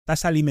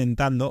estás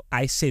alimentando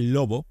a ese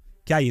lobo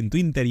que hay en tu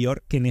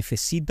interior que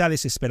necesita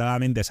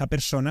desesperadamente a esa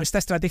persona. Esta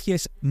estrategia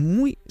es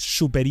muy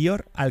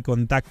superior al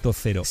contacto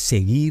cero.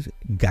 Seguir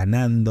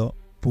ganando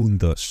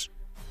puntos,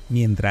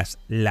 mientras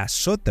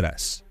las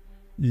otras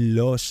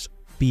los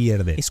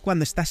pierden. Es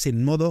cuando estás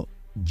en modo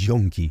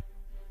yonki,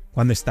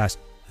 cuando estás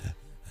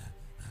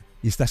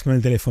con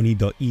el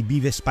telefonito y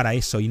vives para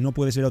eso y no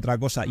puedes ver otra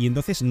cosa, y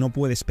entonces no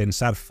puedes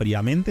pensar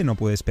fríamente, no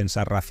puedes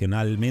pensar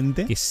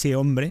racionalmente que ese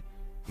hombre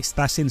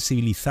está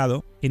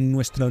sensibilizado en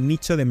nuestro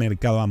nicho de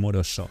mercado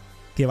amoroso,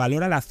 que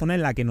valora la zona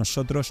en la que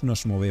nosotros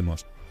nos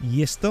movemos.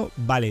 Y esto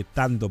vale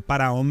tanto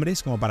para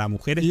hombres como para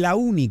mujeres. La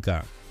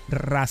única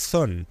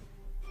razón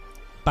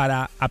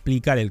para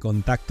aplicar el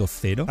contacto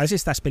cero, ¿sabes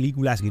estas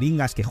películas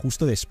gringas que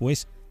justo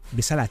después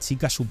ves a la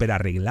chica súper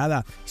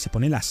arreglada, se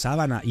pone la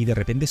sábana y de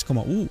repente es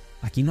como,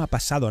 aquí no ha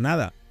pasado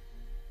nada?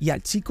 Y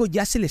al chico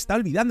ya se le está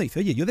olvidando y dice,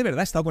 oye, ¿yo de verdad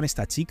he estado con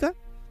esta chica?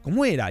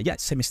 ¿Cómo era? Ya,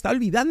 se me está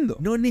olvidando.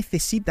 No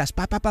necesitas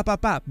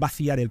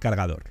vaciar el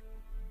cargador.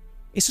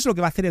 Eso es lo que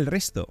va a hacer el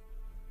resto.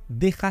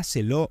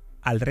 Déjaselo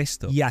al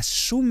resto. Y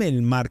asume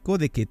el marco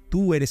de que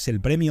tú eres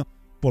el premio,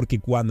 porque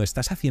cuando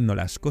estás haciendo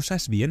las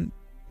cosas bien,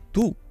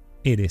 tú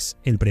eres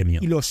el premio.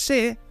 Y lo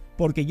sé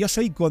porque yo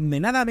soy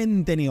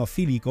condenadamente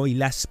neofílico y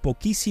las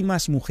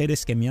poquísimas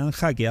mujeres que me han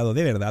hackeado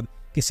de verdad,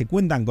 que se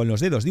cuentan con los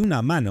dedos de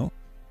una mano,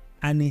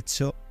 han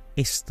hecho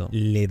esto.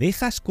 Le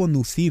dejas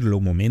conducirlo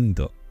un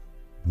momento.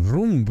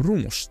 Brum,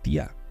 brum,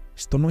 hostia,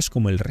 esto no es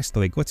como el resto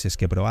de coches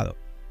que he probado.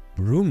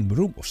 Brum,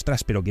 brum,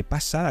 ostras, pero qué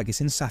pasada, qué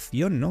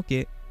sensación, ¿no?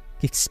 Qué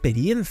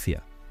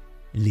experiencia.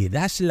 Le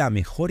das la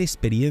mejor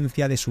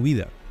experiencia de su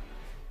vida.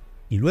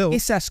 Y luego,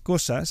 esas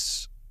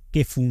cosas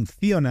que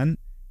funcionan,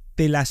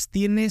 te las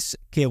tienes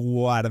que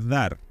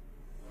guardar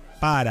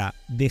para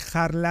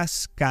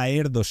dejarlas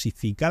caer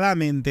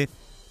dosificadamente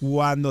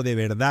cuando de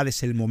verdad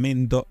es el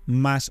momento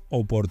más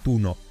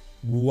oportuno.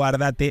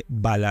 Guárdate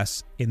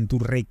balas en tu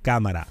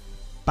recámara.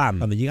 ¡Pam!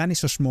 Cuando llegan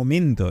esos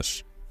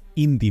momentos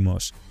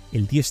íntimos,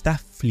 el tío está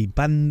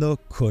flipando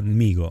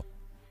conmigo.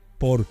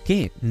 ¿Por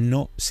qué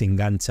no se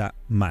engancha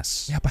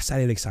más? Voy a pasar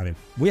el examen,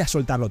 voy a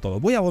soltarlo todo,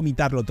 voy a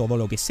vomitarlo todo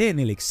lo que sé en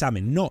el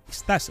examen. No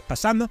estás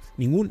pasando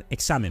ningún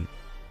examen.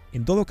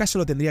 En todo caso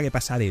lo tendría que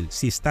pasar él.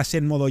 Si estás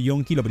en modo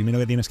yonki, lo primero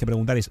que tienes que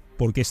preguntar es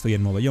 ¿por qué estoy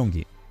en modo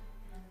yonki?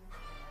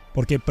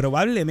 Porque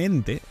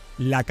probablemente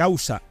la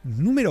causa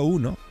número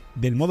uno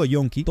del modo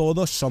yonki,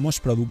 todos somos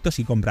productos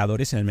y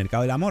compradores en el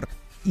mercado del amor.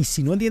 Y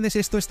si no entiendes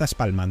esto, estás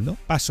palmando.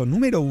 Paso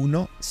número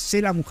 1,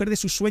 sé la mujer de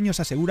sus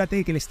sueños, asegúrate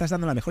de que le estás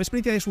dando la mejor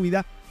experiencia de su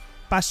vida.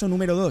 Paso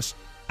número 2,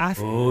 haz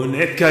un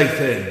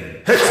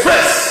Kaizen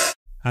Express.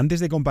 Antes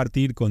de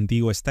compartir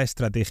contigo esta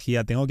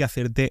estrategia, tengo que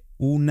hacerte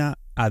una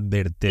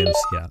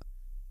advertencia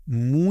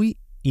muy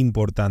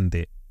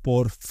importante.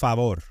 Por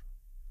favor,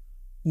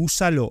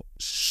 úsalo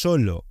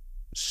solo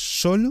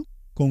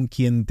con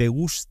quien te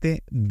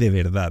guste de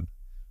verdad,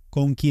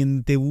 con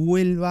quien te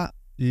vuelva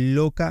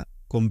loca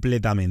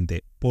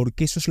completamente,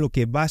 porque eso es lo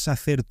que vas a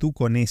hacer tú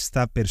con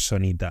esta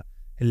personita.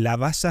 La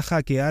vas a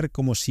hackear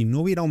como si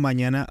no hubiera un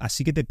mañana,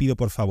 así que te pido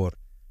por favor,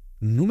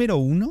 número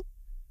 1,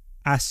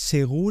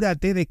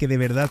 asegúrate de que de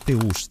verdad te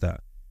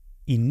gusta.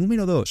 Y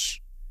número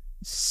 2,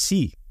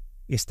 sí,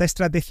 esta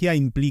estrategia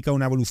implica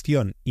una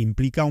evolución,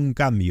 implica un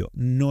cambio.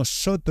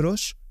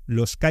 Nosotros,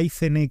 los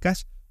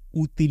kaizenecas,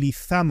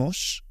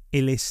 utilizamos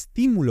el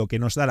estímulo que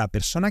nos da la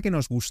persona que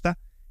nos gusta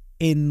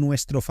en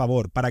nuestro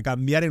favor, para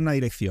cambiar en una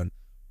dirección.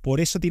 Por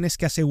eso tienes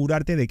que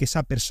asegurarte de que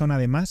esa persona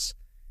además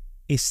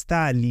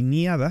está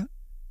alineada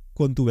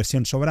con tu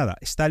versión sobrada,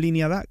 está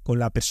alineada con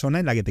la persona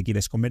en la que te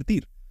quieres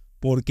convertir,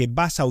 porque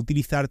vas a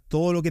utilizar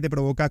todo lo que te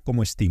provoca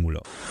como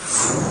estímulo.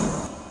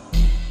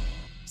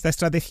 Esta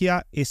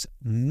estrategia es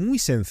muy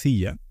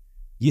sencilla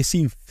y es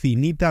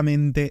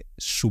infinitamente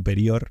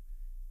superior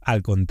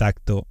al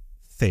contacto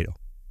cero.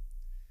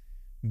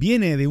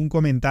 Viene de un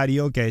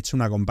comentario que ha hecho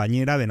una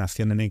compañera de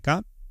Nación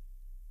NK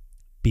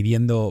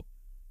pidiendo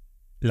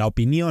la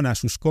opinión a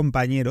sus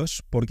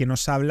compañeros porque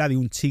nos habla de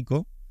un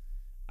chico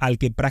al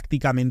que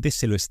prácticamente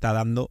se lo está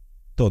dando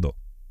todo.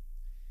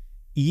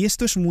 Y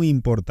esto es muy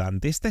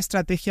importante. Esta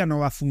estrategia no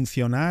va a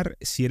funcionar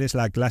si eres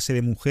la clase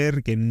de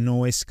mujer que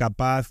no es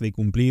capaz de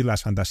cumplir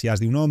las fantasías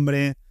de un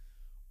hombre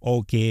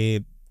o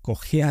que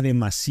cojea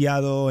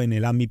demasiado en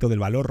el ámbito del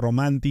valor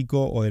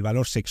romántico o del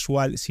valor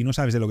sexual. Si no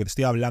sabes de lo que te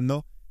estoy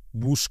hablando,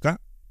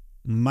 busca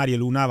Mario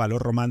Luna,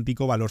 valor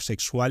romántico, valor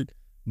sexual.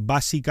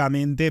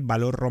 Básicamente,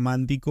 valor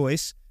romántico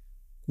es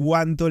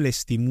cuánto le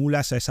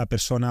estimulas a esa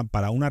persona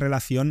para una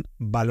relación.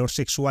 Valor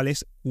sexual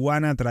es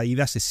cuán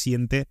atraída se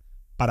siente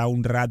para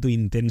un rato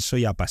intenso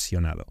y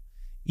apasionado.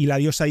 Y la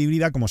diosa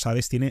híbrida, como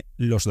sabes, tiene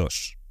los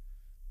dos.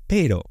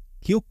 Pero,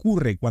 ¿qué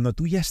ocurre cuando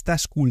tú ya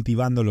estás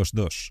cultivando los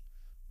dos?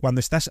 Cuando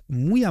estás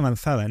muy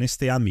avanzada en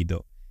este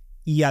ámbito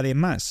y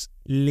además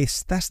le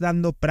estás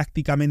dando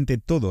prácticamente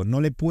todo, no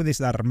le puedes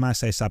dar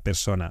más a esa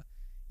persona.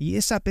 Y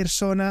esa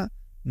persona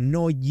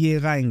no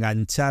llega a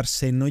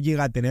engancharse, no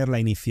llega a tener la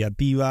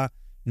iniciativa,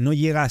 no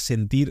llega a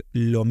sentir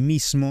lo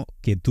mismo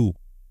que tú.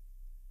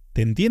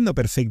 Te entiendo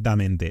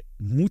perfectamente.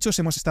 Muchos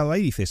hemos estado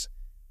ahí y dices,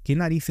 ¿qué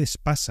narices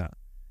pasa?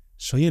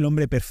 Soy el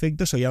hombre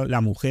perfecto, soy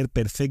la mujer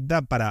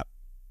perfecta para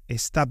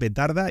esta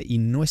petarda y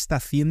no está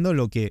haciendo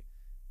lo que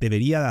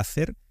debería de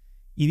hacer.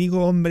 Y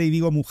digo hombre y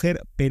digo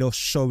mujer, pero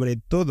sobre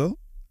todo,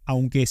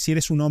 aunque si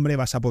eres un hombre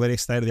vas a poder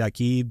extraer de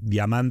aquí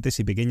diamantes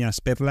y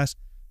pequeñas perlas,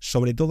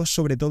 sobre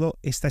todo,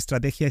 esta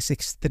estrategia es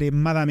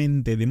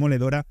extremadamente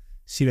demoledora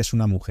si eres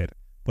una mujer.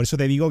 Por eso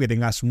te digo que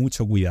tengas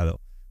mucho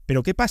cuidado.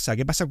 Pero ¿qué pasa?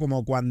 ¿Qué pasa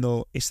como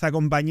cuando esta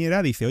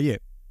compañera dice,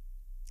 oye,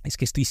 es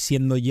que estoy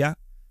siendo ya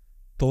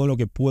todo lo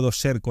que puedo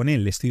ser con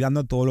él, le estoy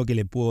dando todo lo que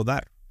le puedo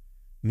dar?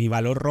 Mi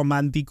valor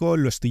romántico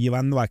lo estoy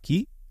llevando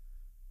aquí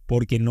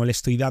porque no le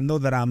estoy dando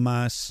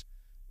dramas,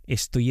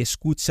 estoy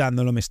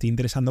escuchándolo, me estoy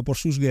interesando por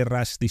sus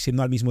guerras, estoy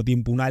siendo al mismo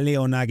tiempo una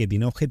leona que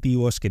tiene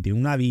objetivos, que tiene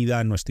una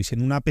vida, no estoy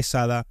siendo una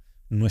pesada,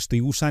 no estoy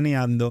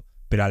gusaneando,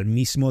 pero al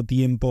mismo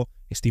tiempo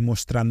estoy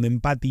mostrando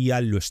empatía,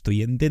 lo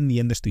estoy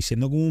entendiendo, estoy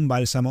siendo como un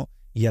bálsamo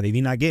y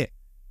adivina qué,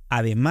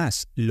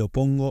 además lo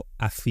pongo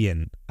a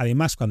 100.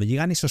 Además, cuando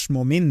llegan esos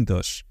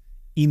momentos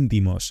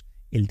íntimos,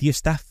 el tío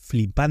está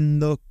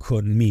flipando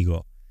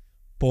conmigo.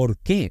 ¿Por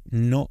qué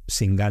no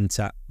se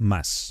engancha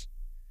más?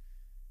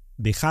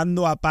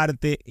 Dejando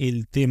aparte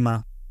el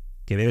tema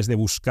que debes de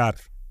buscar,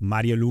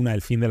 Mario Luna,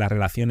 el fin de las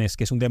relaciones,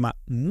 que es un tema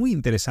muy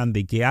interesante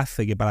y que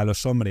hace que para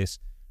los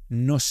hombres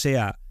no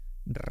sea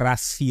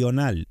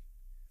racional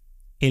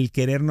el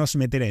querernos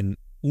meter en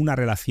una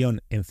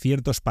relación en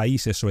ciertos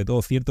países, sobre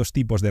todo ciertos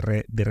tipos de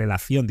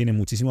relación, tiene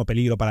muchísimo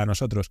peligro para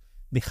nosotros.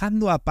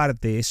 Dejando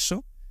aparte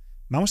eso,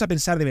 vamos a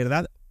pensar de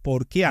verdad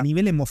por qué a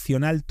nivel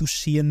emocional tú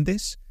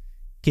sientes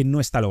que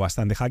no está lo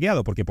bastante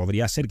hackeado, porque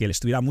podría ser que él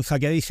estuviera muy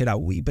hackeado y dijera,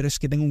 uy, pero es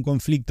que tengo un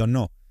conflicto.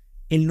 No,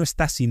 él no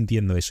está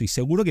sintiendo eso y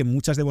seguro que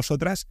muchas de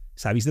vosotras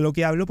sabéis de lo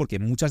que hablo porque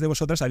muchas de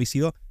vosotras habéis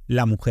sido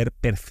la mujer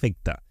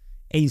perfecta.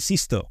 E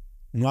insisto,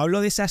 no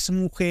hablo de esas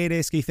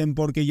mujeres que dicen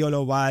porque yo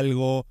lo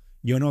valgo,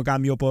 yo no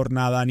cambio por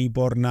nada ni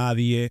por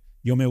nadie,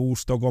 yo me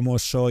gusto como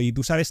soy.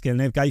 Tú sabes que en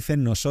el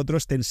Kaizen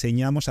nosotros te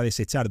enseñamos a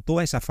desechar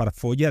toda esa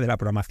farfolla de la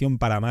programación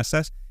para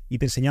masas y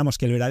te enseñamos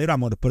que el verdadero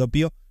amor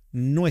propio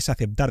no es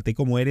aceptarte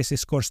como eres,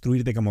 es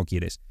construirte como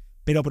quieres.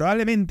 Pero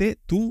probablemente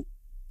tú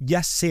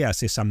ya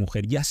seas esa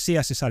mujer, ya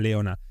seas esa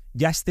leona,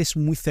 ya estés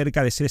muy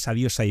cerca de ser esa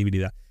diosa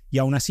híbrida. Y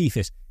aún así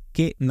dices,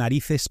 ¿qué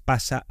narices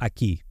pasa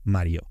aquí,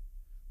 Mario?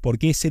 ¿Por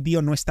qué ese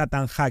tío no está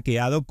tan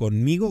hackeado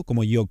conmigo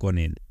como yo con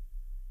él?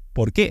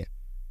 ¿Por qué?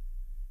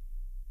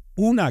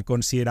 Una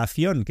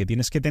consideración que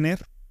tienes que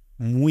tener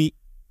muy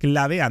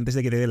clave antes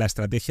de que te dé la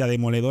estrategia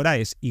demoledora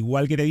es,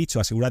 igual que te he dicho,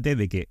 asegúrate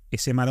de que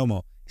ese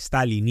maromo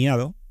está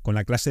alineado con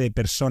la clase de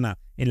persona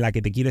en la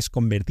que te quieres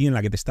convertir, en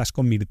la que te estás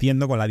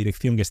convirtiendo, con la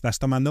dirección que estás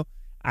tomando.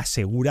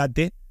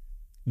 Asegúrate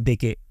de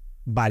que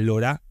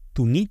valora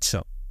tu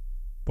nicho,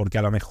 porque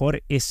a lo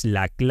mejor es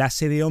la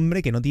clase de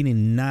hombre que no tiene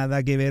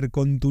nada que ver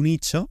con tu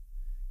nicho.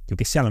 Yo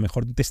que sé, a lo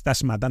mejor tú te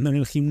estás matando en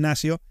el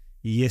gimnasio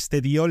y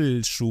este tío,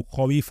 su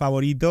hobby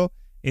favorito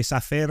es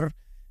hacer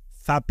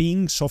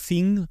zapping,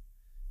 surfing,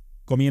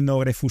 comiendo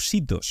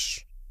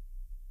grefusitos.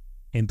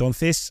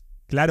 Entonces,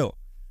 claro,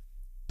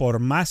 por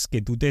más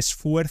que tú te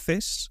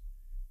esfuerces,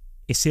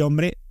 ese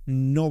hombre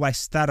no va a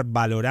estar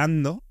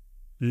valorando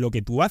lo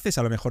que tú haces.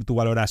 A lo mejor tú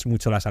valoras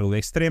mucho la salud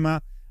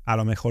extrema, a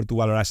lo mejor tú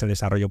valoras el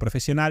desarrollo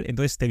profesional.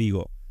 Entonces te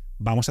digo,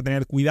 vamos a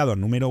tener cuidado,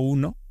 número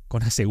uno,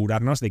 con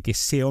asegurarnos de que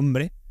ese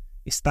hombre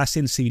está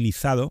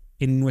sensibilizado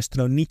en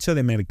nuestro nicho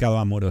de mercado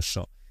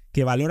amoroso,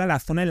 que valora la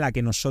zona en la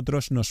que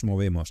nosotros nos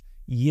movemos.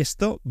 Y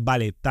esto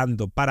vale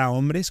tanto para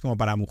hombres como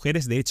para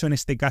mujeres. De hecho, en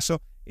este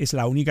caso es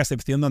la única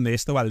excepción donde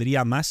esto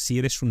valdría más si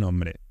eres un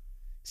hombre.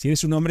 Si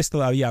eres un hombre es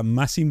todavía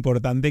más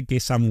importante que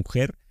esa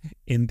mujer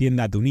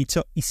entienda tu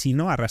nicho y si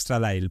no,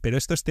 arrastrala a él. Pero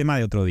esto es tema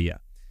de otro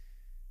día.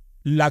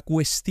 La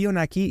cuestión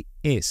aquí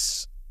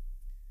es,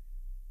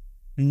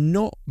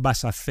 no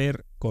vas a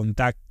hacer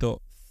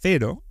contacto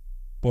cero,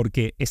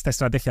 porque esta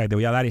estrategia que te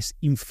voy a dar es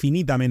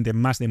infinitamente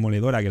más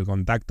demoledora que el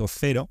contacto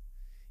cero.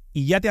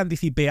 Y ya te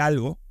anticipé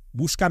algo,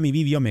 busca mi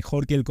vídeo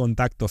mejor que el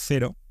contacto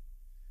cero,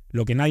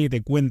 lo que nadie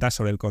te cuenta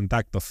sobre el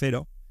contacto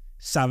cero,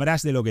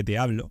 sabrás de lo que te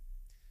hablo.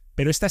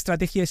 Pero esta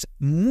estrategia es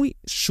muy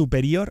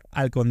superior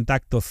al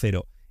contacto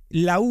cero.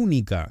 La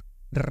única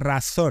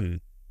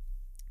razón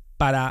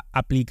para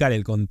aplicar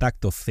el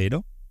contacto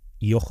cero,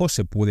 y ojo,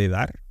 se puede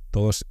dar,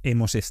 todos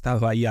hemos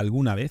estado ahí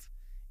alguna vez,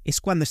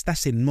 es cuando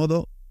estás en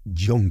modo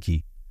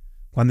yonki.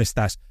 Cuando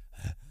estás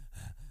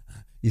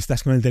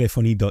con el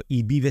telefonito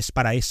y vives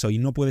para eso y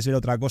no puedes ver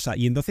otra cosa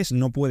y entonces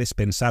no puedes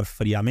pensar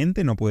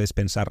fríamente, no puedes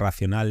pensar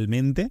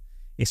racionalmente,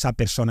 esa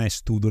persona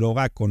es tu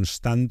droga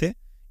constante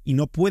y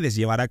no puedes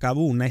llevar a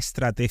cabo una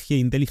estrategia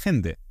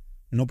inteligente.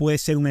 No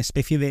puedes ser una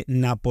especie de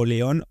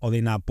Napoleón o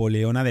de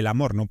Napoleona del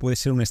amor, no puedes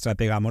ser un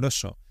estratega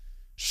amoroso.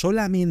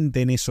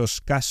 Solamente en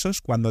esos casos,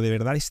 cuando de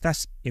verdad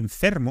estás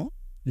enfermo,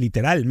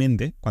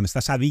 literalmente, cuando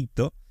estás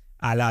adicto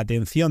a la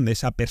atención de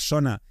esa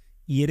persona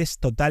y eres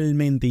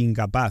totalmente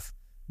incapaz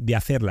de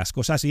hacer las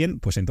cosas bien,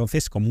 pues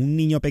entonces como un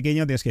niño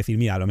pequeño tienes que decir,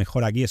 mira, a lo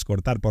mejor aquí es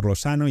cortar por lo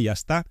sano y ya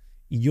está.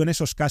 Y yo en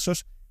esos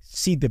casos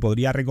sí te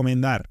podría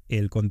recomendar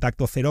el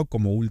contacto cero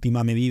como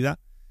última medida,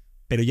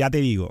 pero ya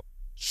te digo,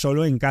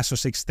 Solo en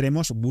casos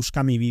extremos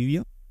busca mi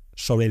vídeo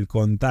sobre el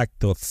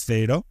contacto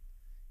cero,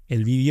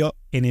 el vídeo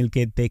en el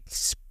que te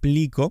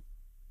explico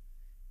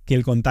que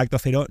el contacto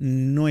cero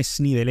no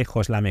es ni de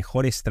lejos la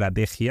mejor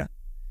estrategia,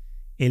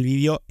 el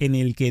vídeo en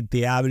el que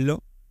te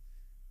hablo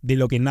de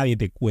lo que nadie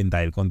te cuenta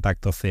del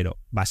contacto cero,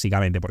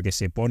 básicamente, porque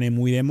se pone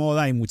muy de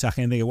moda, hay mucha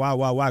gente que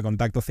guau,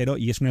 contacto cero,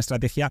 y es una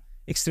estrategia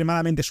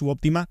extremadamente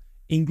subóptima,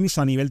 e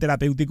incluso a nivel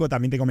terapéutico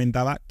también te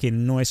comentaba que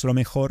no es lo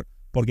mejor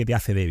porque te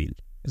hace débil.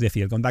 Es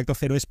decir, el contacto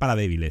cero es para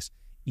débiles.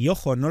 Y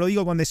ojo, no lo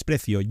digo con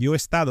desprecio, yo he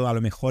estado a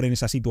lo mejor en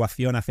esa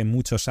situación hace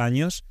muchos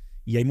años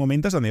y hay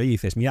momentos donde oye,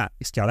 dices, mira,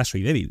 es que ahora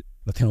soy débil,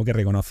 lo tengo que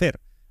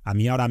reconocer. A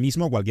mí ahora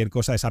mismo cualquier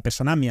cosa de esa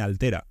persona me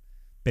altera.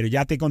 Pero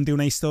ya te conté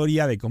una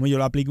historia de cómo yo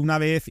lo apliqué una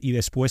vez y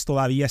después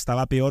todavía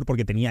estaba peor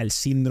porque tenía el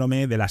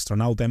síndrome del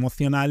astronauta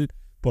emocional,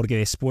 porque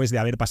después de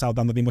haber pasado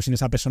tanto tiempo sin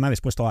esa persona,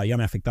 después todavía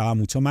me afectaba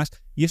mucho más.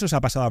 Y eso os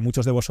ha pasado a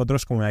muchos de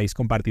vosotros, como me habéis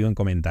compartido en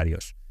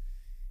comentarios.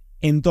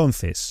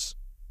 Entonces,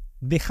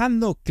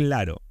 dejando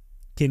claro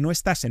que no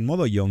estás en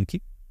modo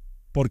yonki,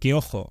 porque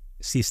ojo,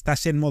 si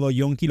estás en modo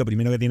yonki, lo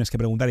primero que tienes que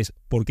preguntar es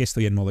 ¿por qué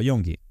estoy en modo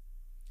yonki?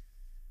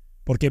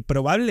 Porque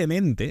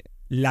probablemente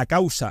la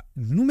causa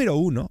número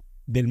uno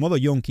del modo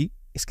yonki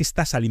es que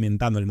estás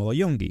alimentando el modo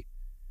yonki.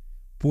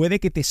 Puede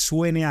que te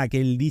suene a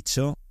aquel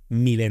dicho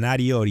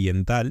milenario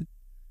oriental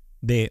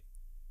de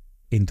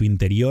en tu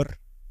interior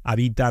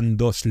habitan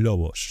dos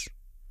lobos.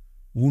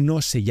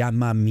 Uno se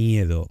llama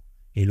miedo,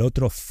 el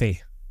otro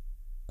fe.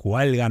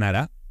 ¿Cuál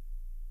ganará?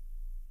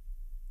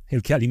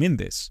 El que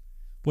alimentes.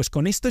 Pues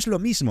con esto es lo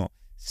mismo.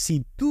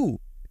 Si tú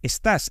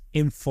estás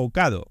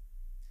enfocado,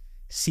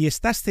 si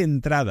estás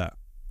centrada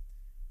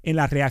en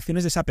las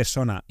reacciones de esa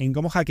persona, en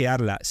cómo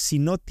hackearla, si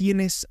no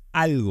tienes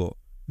algo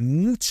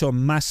mucho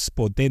más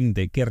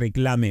potente que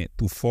reclame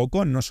tu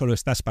foco, no solo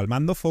estás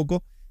palmando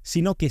foco,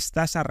 sino que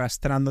estás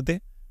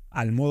arrastrándote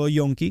al modo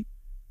yonki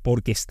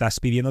porque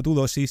estás pidiendo tu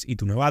dosis y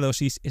tu nueva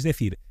dosis, es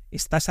decir,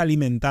 estás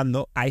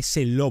alimentando a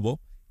ese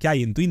lobo que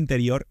hay en tu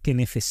interior que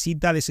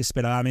necesita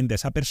desesperadamente a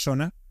esa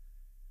persona,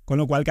 con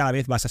lo cual cada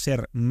vez vas a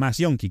ser más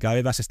yonki, cada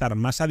vez vas a estar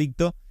más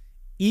adicto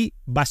y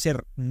va a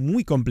ser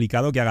muy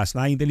complicado que hagas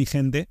nada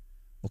inteligente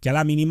o que a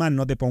la mínima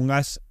no te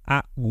pongas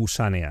a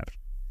gusanear.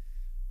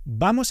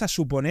 Vamos a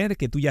suponer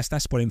que tú ya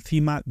estás por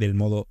encima del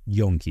modo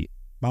yonki.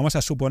 Vamos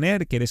a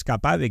suponer que eres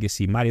capaz de que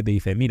si Mario te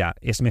dice, mira,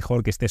 es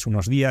mejor que estés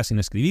unos días sin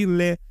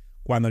escribirle,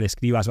 cuando le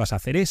escribas vas a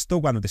hacer esto,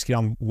 cuando te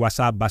escriba un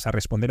WhatsApp vas a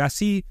responder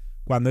así,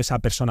 cuando esa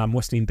persona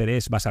muestre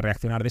interés vas a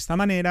reaccionar de esta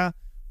manera,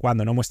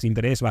 cuando no muestre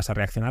interés vas a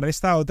reaccionar de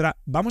esta otra.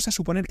 Vamos a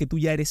suponer que tú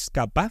ya eres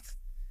capaz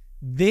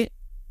de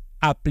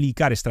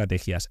aplicar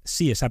estrategias.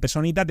 Sí, esa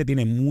personita te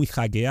tiene muy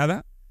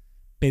hackeada,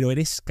 pero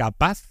eres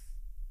capaz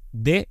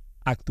de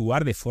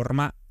actuar de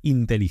forma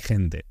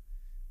inteligente,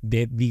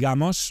 de,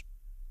 digamos,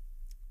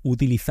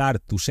 utilizar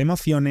tus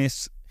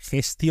emociones,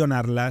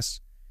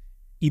 gestionarlas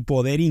y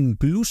poder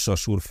incluso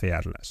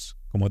surfearlas,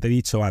 como te he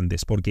dicho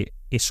antes, porque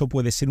eso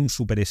puede ser un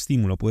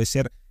superestímulo, puede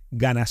ser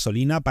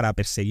gasolina para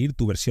perseguir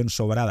tu versión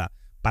sobrada,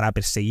 para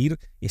perseguir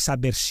esa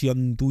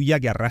versión tuya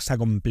que arrasa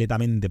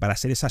completamente, para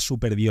ser esa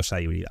superdiosa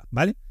híbrida,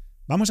 ¿vale?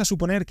 Vamos a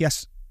suponer que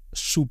has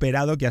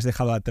superado, que has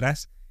dejado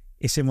atrás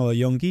ese modo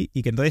yonki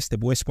y que entonces te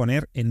puedes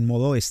poner en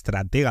modo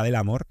estratega del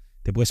amor,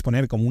 te puedes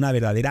poner como una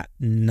verdadera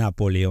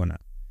Napoleona.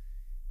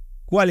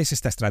 ¿Cuál es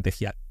esta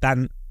estrategia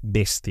tan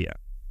bestia?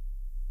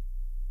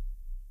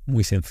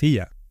 Muy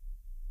sencilla.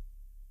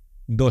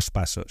 2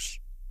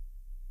 pasos.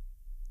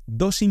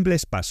 2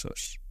 simples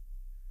pasos.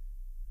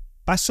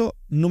 Paso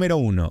número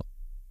 1.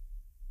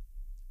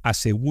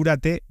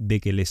 Asegúrate de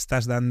que le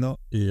estás dando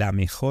la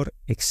mejor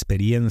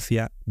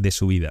experiencia de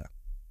su vida.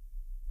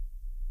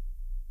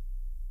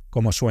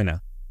 ¿Cómo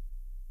suena?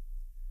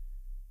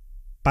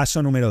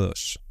 Paso número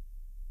 2.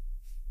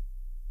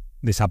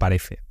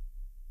 Desaparece.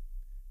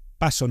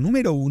 Paso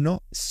número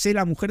 1. Sé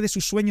la mujer de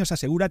sus sueños,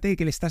 asegúrate de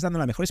que le estás dando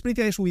la mejor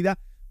experiencia de su vida.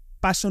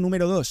 Paso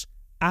número 2.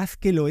 Haz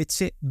que lo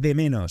eche de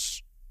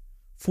menos.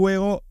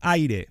 Fuego,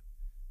 aire.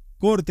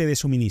 Corte de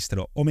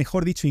suministro, o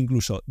mejor dicho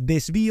incluso,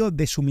 desvío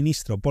de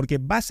suministro, porque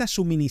vas a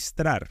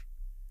suministrar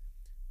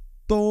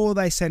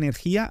toda esa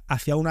energía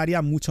hacia un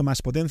área mucho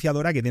más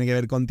potenciadora que tiene que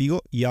ver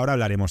contigo y ahora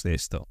hablaremos de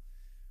esto.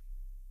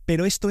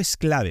 Pero esto es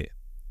clave,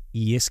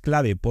 y es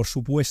clave, por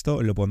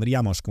supuesto, lo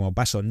pondríamos como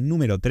paso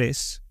número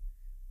 3,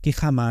 que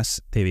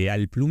jamás te vea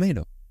el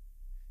plumero.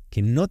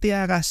 Que no te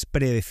hagas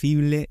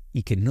predecible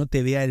y que no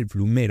te vea el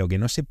plumero, que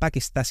no sepa que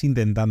estás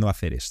intentando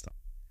hacer esto.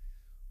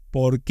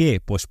 ¿Por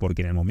qué? Pues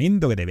porque en el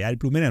momento que te vea el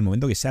plumero, en el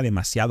momento que sea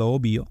demasiado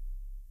obvio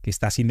que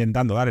estás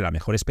intentando darle la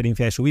mejor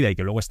experiencia de su vida y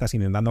que luego estás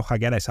intentando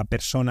hackear a esa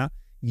persona,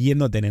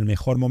 yéndote en el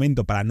mejor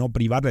momento para no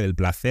privarle del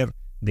placer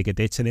de que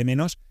te eche de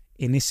menos,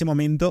 en ese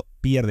momento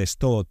pierdes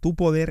todo tu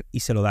poder y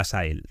se lo das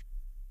a él.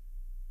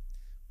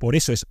 Por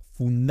eso es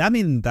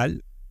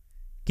fundamental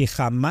que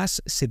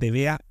jamás se te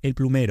vea el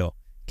plumero,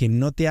 que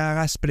no te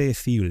hagas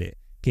predecible,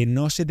 que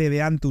no se te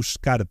vean tus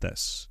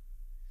cartas.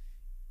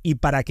 Y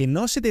para que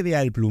no se te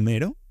vea el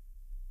plumero,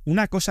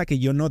 una cosa que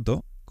yo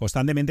noto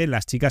constantemente en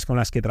las chicas con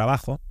las que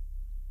trabajo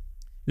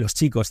los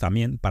chicos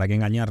también, para qué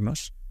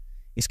engañarnos,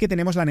 es que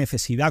tenemos la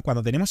necesidad,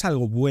 cuando tenemos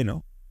algo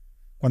bueno,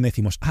 cuando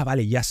decimos,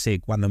 vale, ya sé,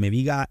 cuando me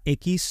diga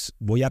X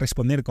voy a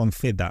responder con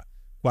Z,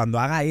 cuando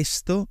haga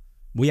esto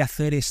voy a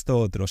hacer esto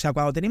otro. O sea,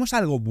 cuando tenemos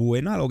algo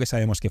bueno, algo que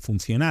sabemos que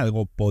funciona,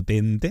 algo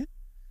potente,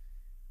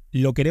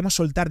 lo queremos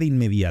soltar de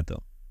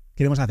inmediato.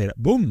 Queremos hacer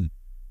 ¡boom!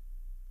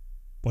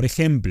 Por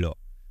ejemplo,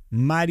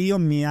 Mario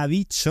me ha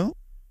dicho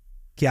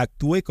que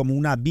actúe como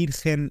una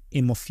virgen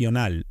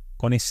emocional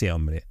con ese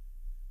hombre.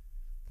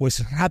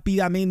 Pues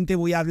rápidamente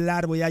voy a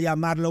hablar, voy a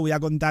llamarlo, voy a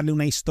contarle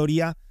una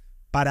historia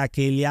para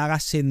que le haga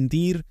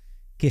sentir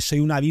que soy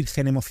una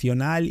virgen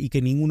emocional y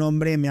que ningún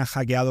hombre me ha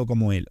hackeado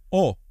como él.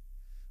 O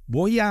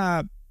voy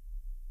a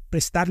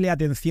prestarle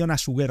atención a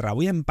su guerra,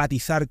 voy a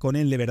empatizar con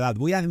él de verdad,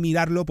 voy a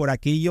admirarlo por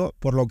aquello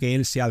por lo que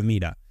él se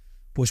admira.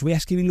 Pues voy a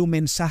escribirle un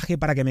mensaje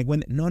para que me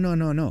cuente.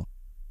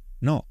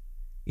 No.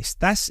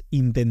 Estás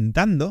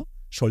intentando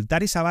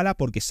soltar esa bala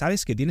porque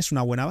sabes que tienes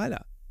una buena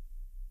bala.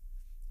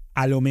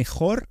 A lo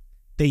mejor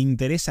te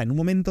interesa en un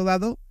momento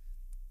dado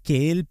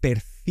que él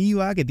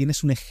perciba que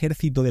tienes un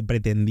ejército de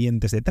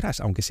pretendientes detrás,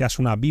 aunque seas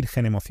una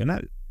virgen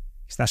emocional.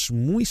 Estás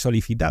muy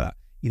solicitada.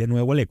 Y de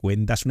nuevo le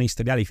cuentas una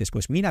historia, le dices,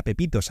 pues mira,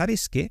 Pepito,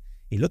 ¿sabes qué?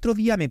 El otro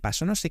día me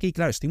pasó no sé qué y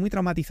claro, estoy muy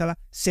traumatizada,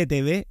 se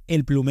te ve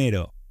el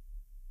plumero.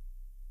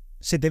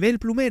 Se te ve el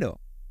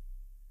plumero.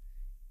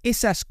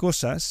 Esas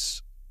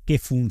cosas que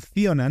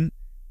funcionan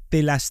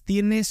te las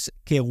tienes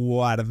que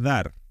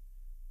guardar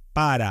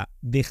para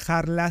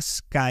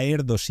dejarlas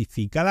caer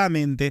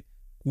dosificadamente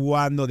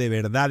cuando de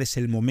verdad es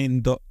el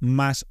momento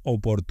más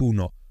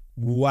oportuno.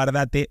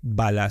 Guárdate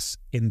balas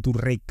en tu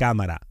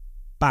recámara.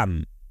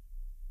 ¡Pam!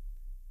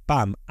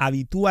 ¡Pam!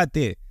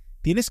 Habitúate.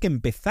 Tienes que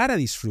empezar a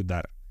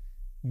disfrutar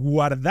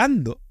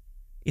guardando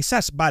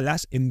esas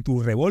balas en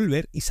tu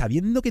revólver y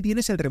sabiendo que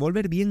tienes el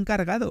revólver bien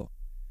cargado.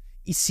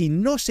 Y si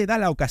no se da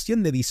la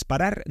ocasión de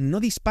disparar, no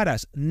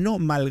disparas, no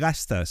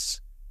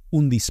malgastas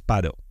un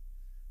disparo.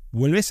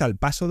 Vuelves al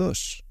paso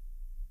 2.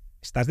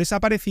 Estás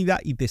desaparecida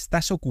y te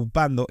estás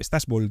ocupando,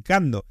 estás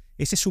volcando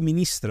ese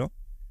suministro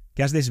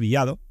que has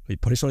desviado, y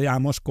por eso le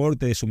llamamos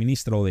corte de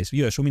suministro o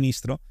desvío de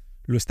suministro,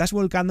 lo estás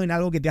volcando en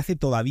algo que te hace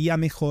todavía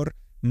mejor,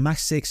 más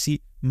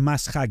sexy,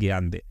 más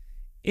hackeante.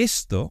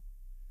 Esto,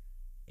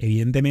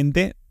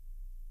 evidentemente,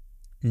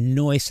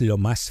 no es lo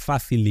más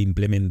fácil de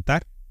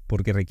implementar,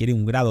 porque requiere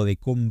un grado de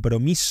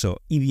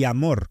compromiso y de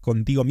amor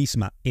contigo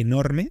misma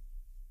enorme,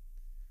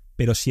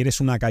 pero si eres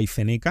una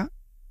caifeneca,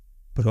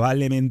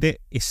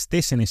 probablemente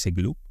estés en ese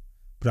club,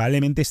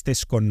 probablemente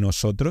estés con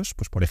nosotros,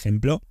 pues por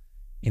ejemplo,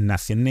 en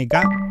Nación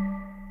NECA,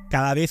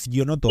 cada vez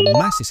yo noto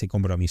más ese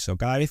compromiso,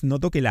 cada vez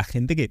noto que la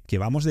gente que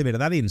vamos de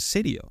verdad en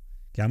serio,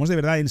 que vamos de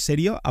verdad en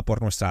serio a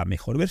por nuestra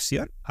mejor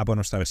versión, a por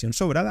nuestra versión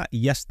sobrada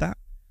y ya está.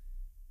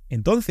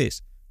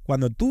 Entonces,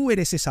 cuando tú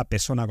eres esa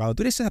persona, cuando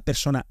tú eres esa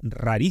persona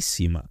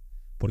rarísima,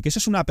 porque eso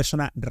es una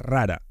persona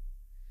rara,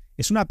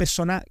 es una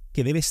persona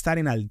que debe estar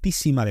en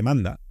altísima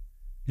demanda,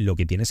 lo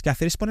que tienes que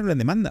hacer es ponerlo en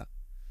demanda.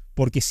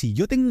 Porque si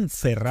yo tengo un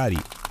Ferrari,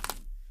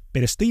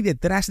 pero estoy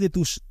detrás de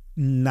tus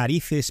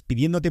narices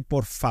pidiéndote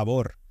por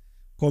favor,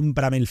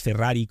 cómprame el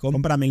Ferrari,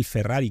 cómprame el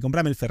Ferrari,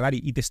 cómprame el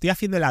Ferrari, y te estoy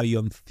haciendo el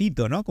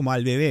avioncito, ¿no? Como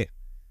al bebé.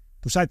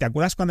 Tú sabes, ¿te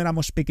acuerdas cuando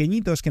éramos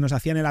pequeñitos que nos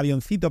hacían el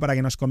avioncito para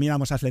que nos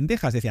comiéramos las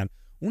lentejas? Decían,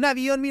 un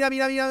avión, mira,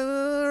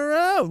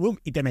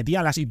 y te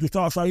metían las, y tú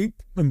estabas ahí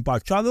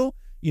empachado,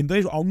 y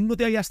entonces aún no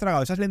te habías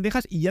tragado esas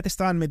lentejas y ya te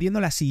estaban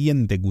metiendo la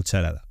siguiente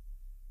cucharada.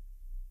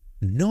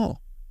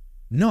 No.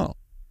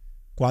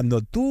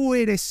 Cuando tú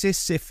eres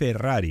ese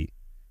Ferrari,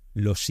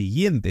 lo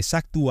siguiente es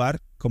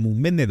actuar como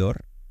un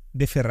vendedor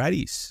de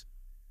Ferraris.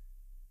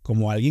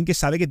 Como alguien que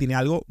sabe que tiene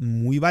algo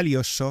muy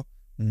valioso,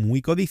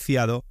 muy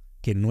codiciado,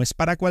 que no es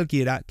para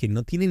cualquiera, que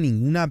no tiene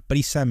ninguna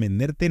prisa en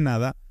venderte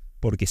nada,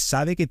 porque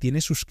sabe que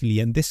tiene sus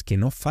clientes que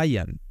no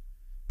fallan.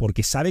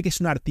 Porque sabe que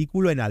es un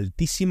artículo en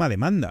altísima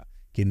demanda.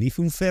 Quien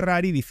dice un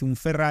Ferrari,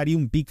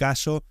 un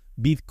Picasso,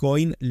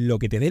 Bitcoin, lo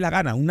que te dé la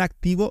gana, un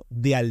activo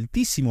de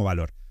altísimo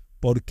valor.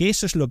 Porque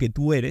eso es lo que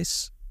tú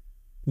eres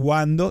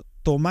cuando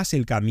tomas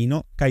el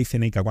camino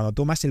Kaizeneka, cuando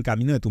tomas el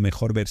camino de tu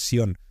mejor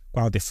versión,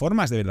 cuando te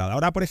formas de verdad.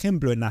 Ahora, por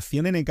ejemplo, en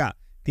Nación NK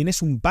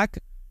tienes un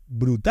pack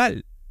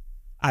brutal.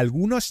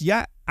 Algunos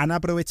ya han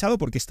aprovechado,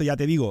 porque esto ya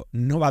te digo,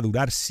 no va a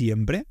durar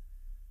siempre,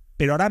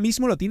 pero ahora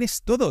mismo lo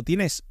tienes todo.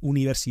 Tienes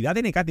Universidad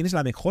NK, tienes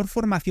la mejor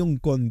formación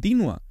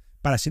continua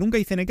para ser un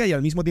Kaizeneka y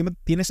al mismo tiempo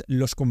tienes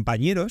los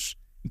compañeros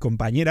y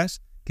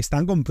compañeras que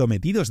están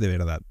comprometidos de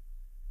verdad.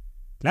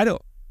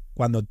 Claro,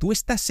 cuando tú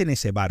estás en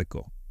ese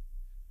barco,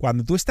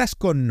 cuando tú estás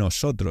con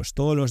nosotros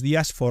todos los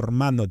días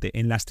formándote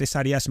en las 3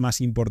 áreas más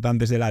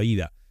importantes de la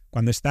vida,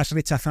 cuando estás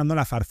rechazando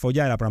la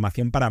farfolla de la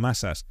programación para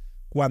masas,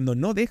 cuando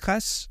no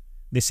dejas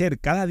de ser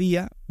cada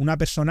día una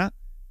persona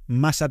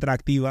más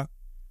atractiva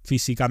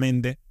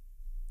físicamente,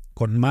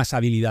 con más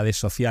habilidades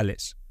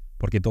sociales,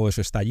 porque todo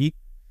eso está allí,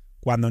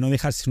 cuando no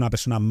dejas de ser una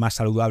persona más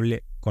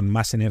saludable, con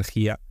más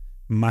energía,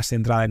 más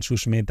centrada en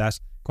sus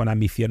metas, con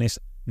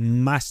ambiciones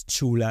más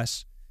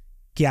chulas,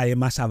 que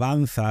además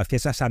avanza hacia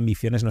esas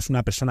ambiciones, no es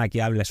una persona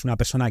que habla, es una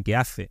persona que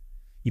hace.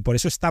 Y por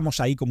eso estamos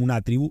ahí como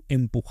una tribu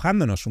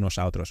empujándonos unos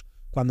a otros.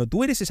 Cuando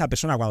tú eres esa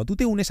persona, cuando tú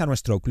te unes a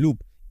nuestro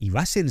club y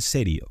vas en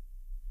serio,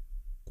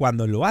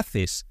 cuando lo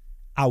haces,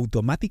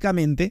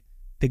 automáticamente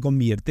te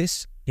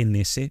conviertes en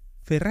ese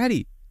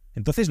Ferrari.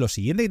 Entonces lo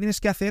siguiente que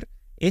tienes que hacer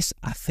es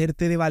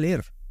hacerte de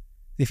valer.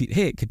 Decir,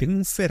 que tengo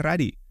un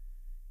Ferrari.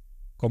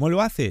 ¿Cómo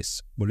lo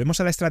haces? Volvemos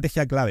a la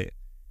estrategia clave.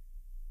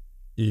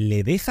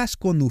 Le dejas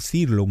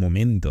conducirlo un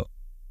momento.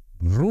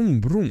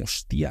 Brum, brum,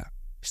 hostia.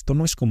 Esto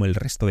no es como el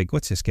resto de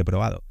coches que he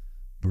probado.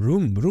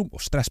 Brum, brum,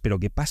 ostras, pero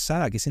qué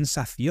pasada, qué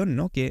sensación,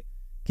 ¿no? Qué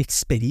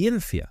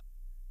experiencia.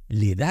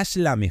 Le das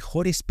la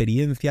mejor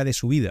experiencia de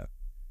su vida.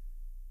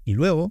 Y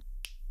luego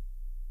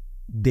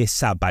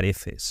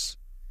desapareces.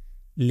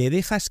 Le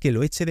dejas que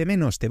lo eche de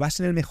menos, te vas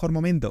en el mejor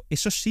momento.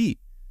 Eso sí,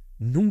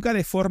 nunca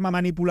de forma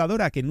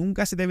manipuladora, que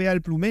nunca se te vea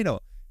el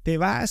plumero. Te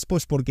vas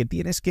pues porque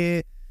tienes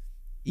que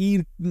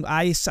ir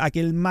a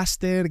aquel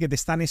máster que te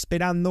están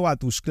esperando, a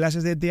tus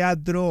clases de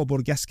teatro, o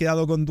porque has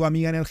quedado con tu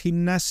amiga en el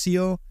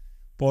gimnasio,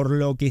 por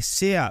lo que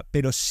sea,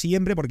 pero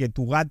siempre porque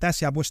tu gata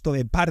se ha puesto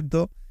de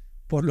parto,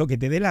 por lo que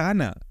te dé la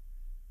gana.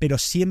 Pero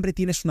siempre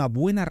tienes una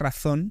buena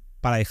razón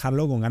para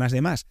dejarlo con ganas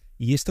de más.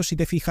 Y esto, si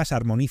te fijas,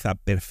 armoniza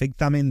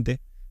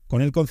perfectamente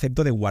con el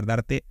concepto de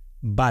guardarte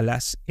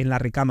balas en la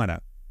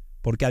recámara.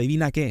 Porque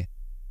adivina qué,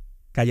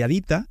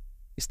 calladita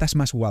estás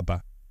más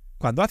guapa.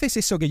 Cuando haces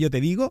eso que yo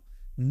te digo,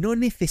 no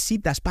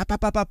necesitas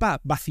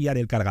vaciar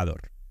el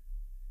cargador.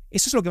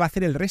 Eso es lo que va a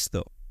hacer el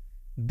resto.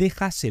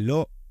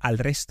 Déjaselo al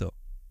resto.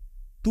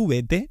 Tú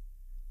vete,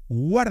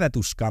 guarda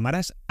tus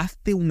cámaras,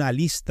 hazte una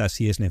lista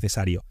si es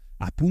necesario.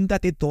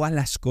 Apúntate todas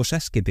las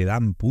cosas que te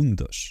dan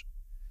puntos.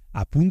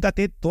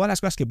 Apúntate todas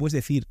las cosas que puedes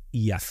decir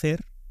y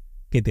hacer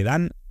que te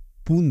dan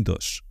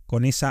puntos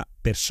con esa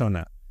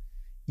persona.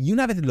 Y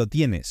una vez lo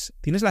tienes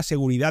la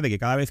seguridad de que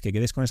cada vez que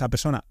quedes con esa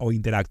persona o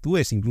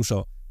interactúes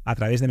incluso a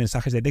través de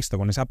mensajes de texto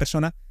con esa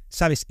persona,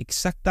 sabes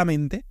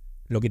exactamente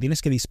lo que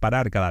tienes que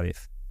disparar cada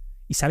vez.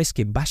 Y sabes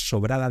que vas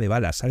sobrada de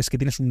balas, sabes que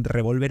tienes un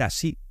revólver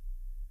así.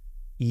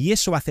 Y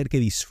eso va a hacer que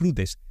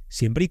disfrutes,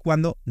 siempre y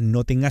cuando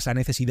no tengas la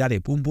necesidad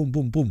de pum, pum,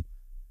 pum, pum.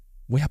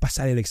 Voy a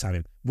pasar el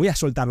examen, voy a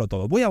soltarlo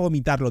todo, voy a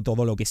vomitarlo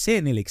todo lo que sé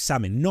en el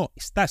examen. No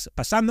estás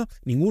pasando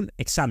ningún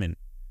examen.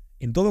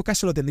 En todo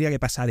caso lo tendría que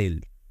pasar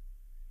él.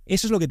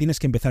 Eso es lo que tienes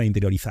que empezar a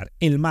interiorizar,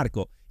 el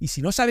marco. Y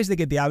si no sabes de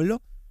qué te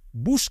hablo,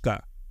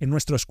 busca en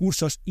nuestros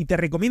cursos, y te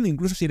recomiendo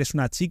incluso si eres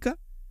una chica,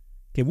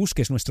 que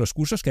busques nuestros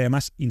cursos, que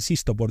además,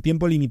 insisto, por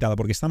tiempo limitado,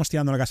 porque estamos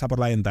tirando la casa por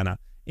la ventana,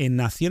 en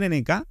Nación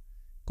NK,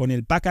 con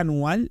el pack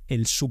anual,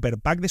 el super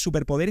pack de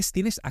superpoderes,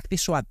 tienes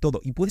acceso a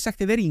todo y puedes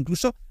acceder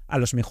incluso a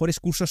los mejores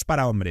cursos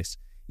para hombres.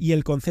 Y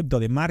el concepto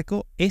de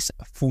marco es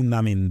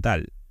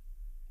fundamental.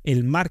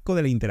 El marco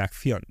de la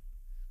interacción.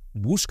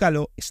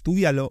 Búscalo,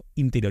 estúdialo,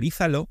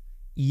 interiorízalo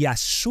y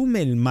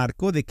asume el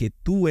marco de que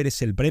tú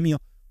eres el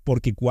premio,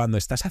 porque cuando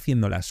estás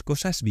haciendo las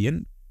cosas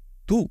bien,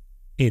 tú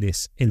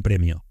eres el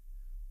premio.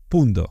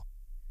 Punto.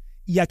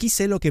 Y aquí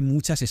sé lo que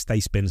muchas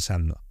estáis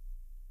pensando.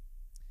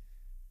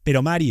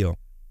 Pero Mario,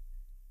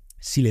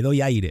 si le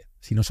doy aire,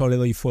 si no solo le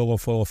doy fuego,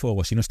 fuego,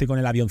 fuego, si no estoy con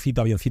el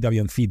avioncito, avioncito,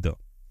 avioncito,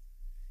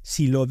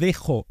 si lo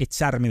dejo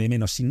echarme de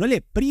menos, si no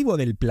le privo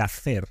del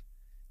placer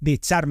de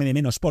echarme de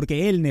menos,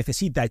 porque él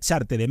necesita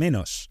echarte de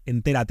menos,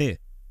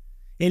 entérate.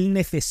 Él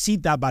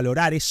necesita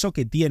valorar eso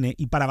que tiene,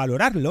 y para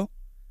valorarlo,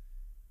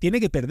 tiene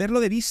que perderlo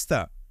de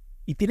vista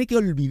y tiene que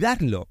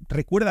olvidarlo.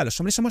 Recuerda, los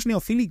hombres somos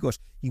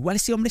neofílicos. Igual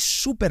ese hombre es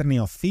súper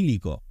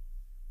neofílico.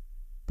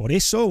 Por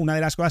eso, una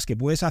de las cosas que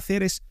puedes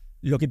hacer es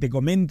lo que te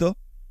comento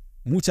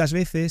muchas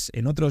veces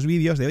en otros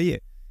vídeos de,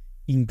 oye,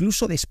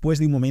 incluso después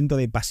de un momento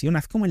de pasión,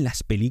 haz como en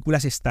las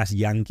películas estas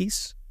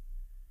yankees.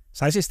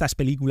 ¿Sabes? Estas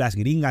películas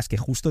gringas que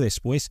justo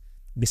después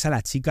ves a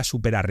la chica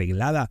súper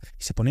arreglada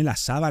y se pone la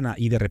sábana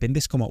y de repente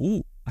es como,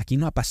 aquí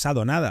no ha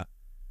pasado nada.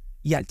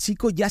 Y al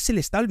chico ya se le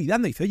está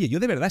olvidando. Y dice, oye, ¿yo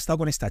de verdad he estado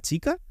con esta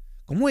chica?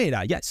 ¿Cómo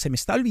era? Ya se me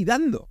está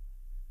olvidando.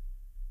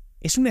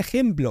 Es un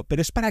ejemplo,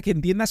 pero es para que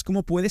entiendas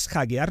cómo puedes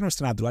hackear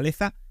nuestra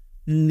naturaleza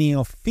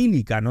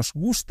neofílica. Nos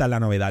gusta la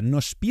novedad,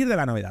 nos pierde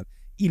la novedad.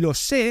 Y lo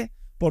sé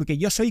porque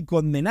yo soy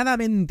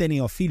condenadamente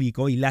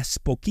neofílico y las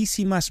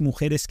poquísimas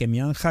mujeres que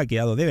me han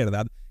hackeado de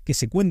verdad, que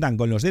se cuentan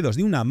con los dedos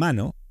de una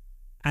mano,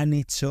 han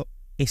hecho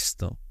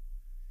esto.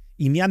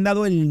 Y me han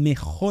dado el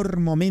mejor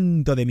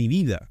momento de mi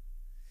vida.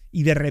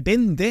 Y de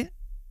repente,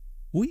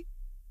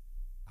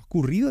 ¿ha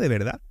ocurrido de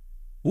verdad?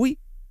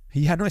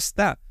 Ya no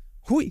está.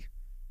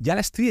 Ya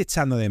la estoy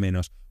echando de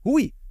menos.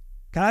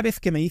 Cada vez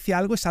que me dice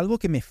algo es algo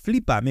que me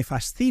flipa, me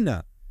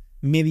fascina,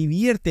 me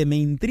divierte, me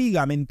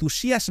intriga, me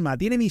entusiasma,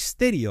 tiene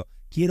misterio.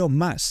 Quiero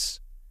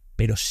más,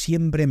 pero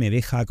siempre me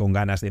deja con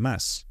ganas de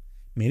más.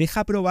 Me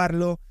deja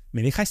probarlo,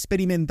 me deja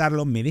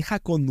experimentarlo, me deja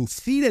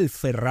conducir el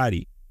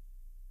Ferrari.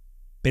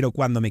 Pero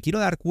cuando me quiero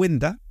dar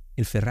cuenta,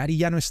 el Ferrari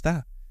ya no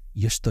está.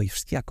 Y yo estoy,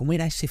 hostia, ¿cómo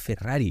era ese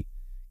Ferrari?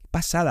 Qué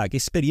pasada, qué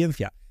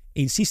experiencia.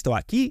 E insisto,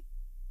 aquí,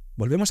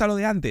 volvemos a lo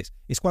de antes,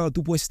 es cuando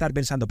tú puedes estar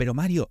pensando, pero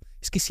Mario,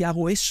 es que si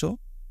hago eso,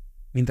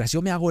 mientras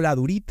yo me hago la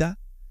durita,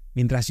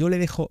 mientras yo le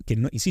dejo, que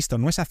no, insisto,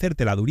 no es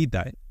hacerte la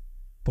durita,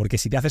 Porque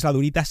si te haces la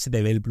durita, se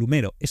te ve el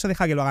plumero. Eso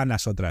deja que lo hagan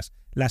las otras,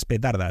 las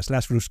petardas,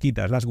 las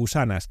frusquitas, las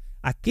gusanas,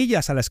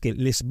 aquellas a las que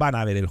les van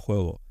a ver el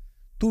juego.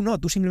 Tú no,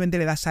 tú simplemente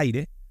le das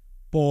aire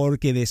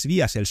porque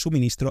desvías el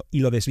suministro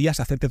y lo desvías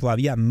a hacerte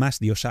todavía más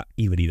diosa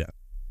híbrida.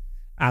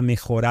 A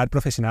mejorar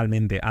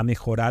profesionalmente, a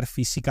mejorar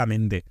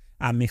físicamente,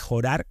 a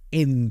mejorar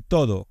en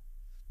todo.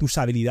 Tus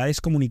habilidades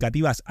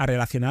comunicativas, a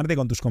relacionarte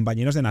con tus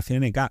compañeros de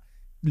Nación NK.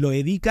 Lo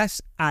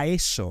dedicas a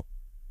eso.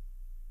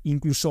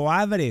 Incluso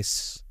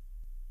abres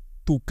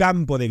tu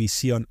campo de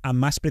visión a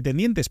más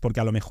pretendientes, porque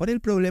a lo mejor el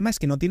problema es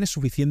que no tienes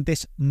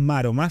suficientes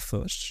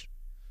maromazos,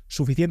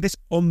 suficientes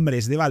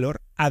hombres de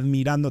valor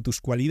admirando tus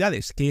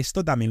cualidades, que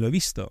esto también lo he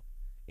visto.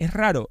 Es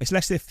raro, es la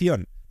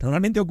excepción.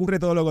 Normalmente ocurre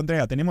todo lo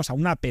contrario. Tenemos a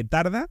una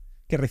petarda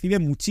que recibe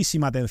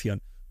muchísima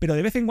atención, pero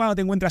de vez en cuando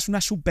te encuentras una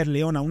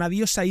superleona, una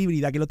diosa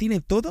híbrida que lo tiene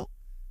todo,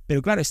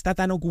 pero claro, está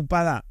tan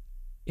ocupada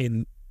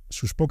en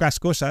sus pocas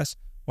cosas,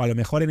 o a lo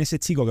mejor en ese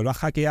chico que lo ha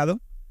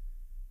hackeado,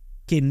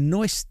 que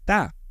no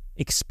está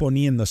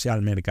exponiéndose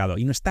al mercado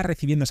y no está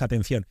recibiendo esa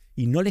atención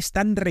y no le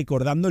están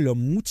recordando lo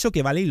mucho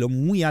que vale y lo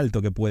muy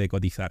alto que puede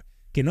cotizar.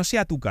 Que no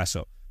sea tu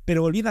caso.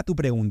 Pero volviendo a tu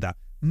pregunta,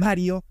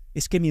 Mario,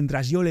 es que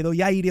mientras yo le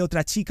doy aire a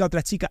otra chica,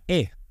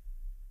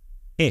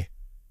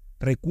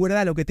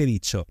 recuerda lo que te he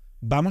dicho.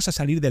 Vamos a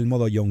salir del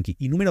modo yonki.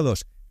 Y número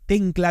 2,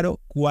 ten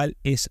claro cuál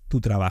es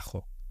tu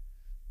trabajo.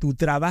 Tu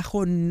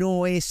trabajo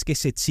no es que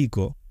ese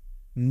chico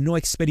no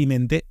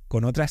experimente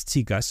con otras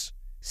chicas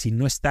si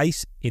no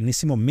estáis en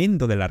ese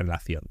momento de la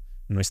relación.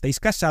 No estáis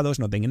casados,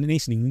 no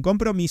tenéis ningún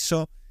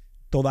compromiso,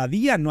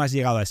 todavía no has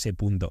llegado a ese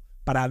punto.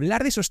 Para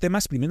hablar de esos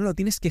temas, primero lo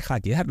tienes que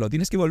hackear, lo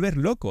tienes que volver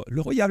loco.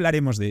 Luego ya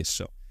hablaremos de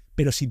eso.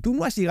 Pero si tú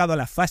no has llegado a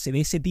la fase de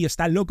ese tío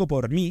está loco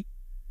por mí,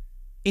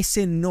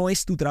 ese no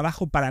es tu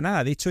trabajo para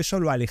nada. De hecho, eso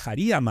lo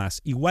alejaría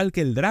más, igual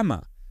que el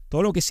drama.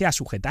 Todo lo que sea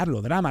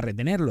sujetarlo, drama,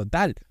 retenerlo,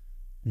 tal.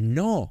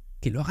 No,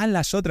 que lo hagan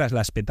las otras,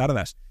 las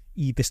petardas.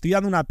 Y te estoy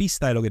dando una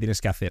pista de lo que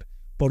tienes que hacer.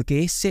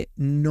 Porque ese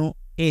no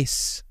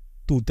es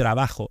tu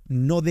trabajo.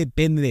 No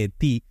depende de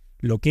ti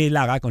lo que él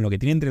haga con lo que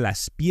tiene entre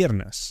las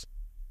piernas.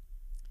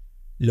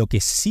 Lo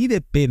que sí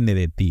depende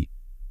de ti,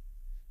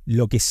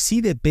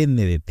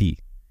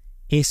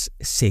 es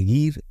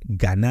seguir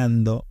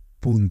ganando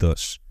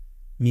puntos,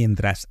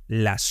 mientras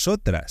las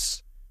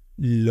otras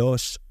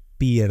los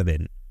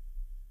pierden.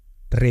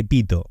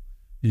 Repito,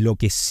 lo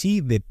que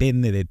sí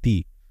depende de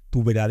ti,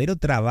 tu verdadero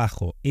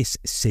trabajo es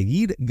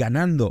seguir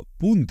ganando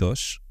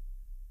puntos,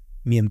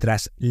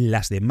 mientras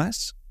las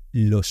demás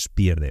los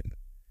pierden.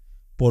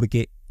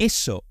 Porque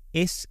eso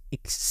es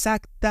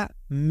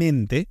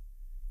exactamente,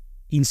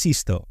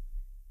 insisto,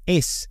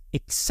 es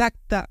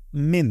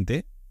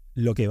exactamente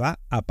lo que va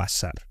a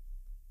pasar.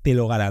 Te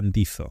lo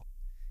garantizo.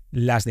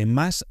 Las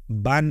demás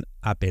van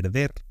a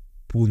perder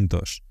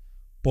puntos.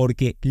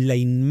 Porque la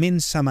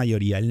inmensa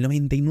mayoría, el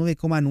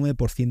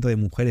 99,9% de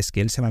mujeres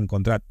que él se va a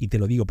encontrar, y te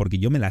lo digo porque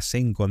yo me las he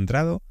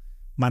encontrado,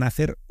 van a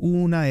hacer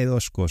una de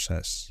dos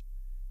cosas.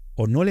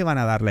 O no le van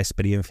a dar la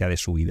experiencia de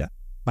su vida,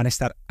 van a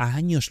estar a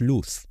años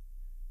luz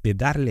de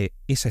darle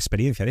esa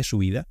experiencia de su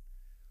vida,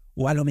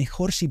 o a lo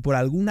mejor si por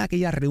alguna que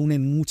ellas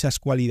reúnen muchas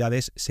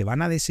cualidades, se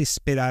van a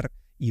desesperar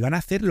y van a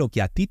hacer lo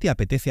que a ti te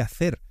apetece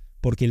hacer,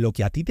 porque lo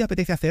que a ti te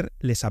apetece hacer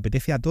les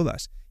apetece a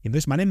todas. Y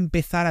entonces van a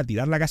empezar a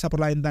tirar la casa por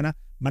la ventana,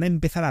 van a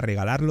empezar a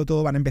regalarlo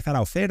todo, van a empezar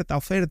a oferta,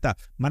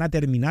 van a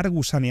terminar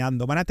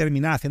gusaneando, van a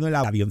terminar haciendo el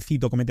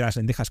avioncito, comete las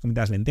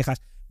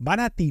lentejas, van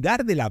a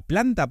tirar de la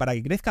planta para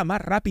que crezca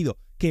más rápido.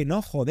 Que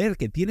no, joder,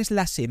 que tienes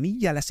la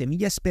semilla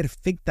es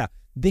perfecta,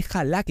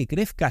 déjala que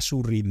crezca a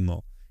su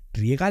ritmo.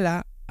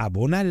 Riégala,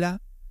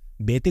 abónala,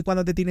 vete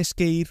cuando te tienes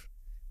que ir,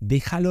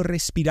 déjalo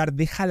respirar,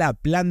 deja la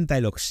planta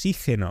el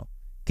oxígeno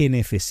que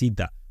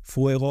necesita.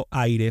 Fuego,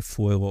 aire,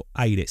 fuego,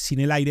 aire. Sin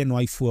el aire no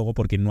hay fuego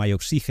porque no hay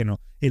oxígeno.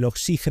 El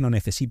oxígeno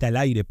necesita el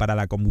aire para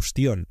la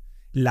combustión.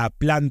 La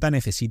planta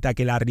necesita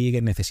que la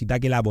rieguen, necesita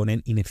que la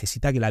abonen y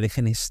necesita que la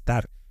dejen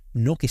estar,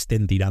 no que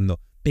estén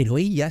tirando. Pero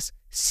ellas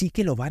sí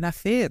que lo van a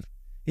hacer.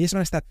 Ellas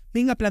van a estar,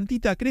 venga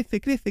plantita, crece,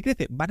 crece,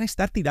 crece. Van a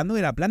estar tirando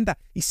de la planta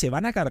y se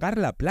van a cargar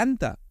la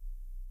planta.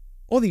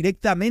 O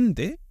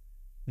directamente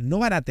no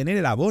van a tener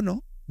el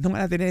abono, no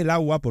van a tener el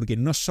agua porque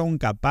no son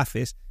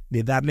capaces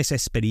de darle esa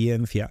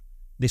experiencia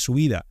de su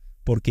vida,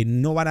 porque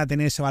no van a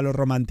tener ese valor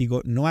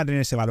romántico, no van a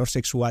tener ese valor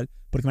sexual,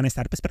 porque van a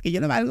estar, pues porque yo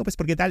no valgo, pues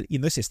porque tal, y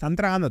entonces se están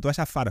tragando toda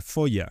esa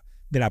farfolla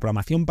de la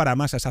programación para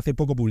masas. Hace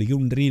poco publiqué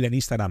un reel en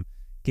Instagram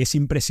que es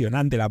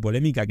impresionante la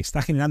polémica que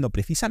está generando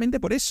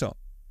precisamente por eso,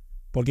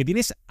 porque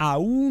tienes a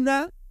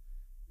una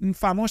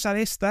famosa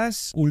de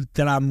estas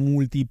ultra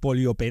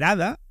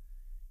multipolioperada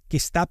que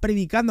está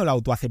predicando la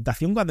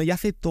autoaceptación cuando ella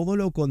hace todo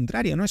lo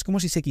contrario, ¿no? Es como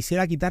si se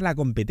quisiera quitar la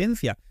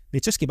competencia. De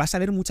hecho, es que vas a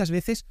ver muchas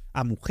veces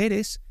a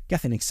mujeres que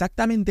hacen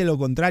exactamente lo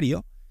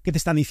contrario, que te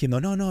están diciendo,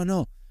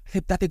 no,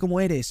 acéptate como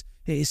eres,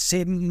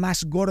 sé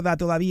más gorda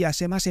todavía,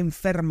 sé más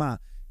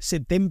enferma,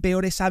 ten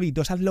peores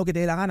hábitos, haz lo que te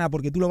dé la gana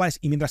porque tú lo vales.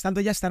 Y mientras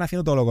tanto ya están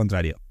haciendo todo lo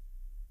contrario.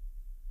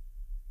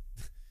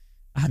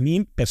 A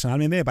mí,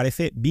 personalmente, me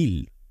parece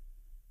vil.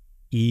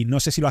 Y no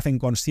sé si lo hacen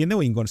consciente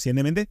o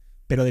inconscientemente,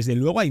 Pero desde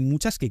luego hay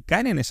muchas que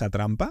caen en esa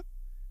trampa,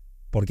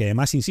 porque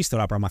además, insisto,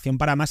 la programación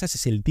para masas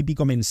es el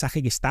típico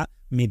mensaje que está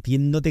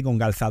metiéndote con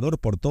calzador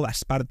por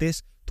todas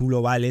partes. Tú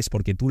lo vales,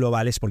 porque tú lo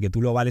vales, porque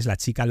tú lo vales, la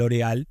chica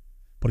L'Oreal,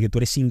 porque tú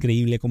eres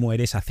increíble como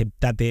eres,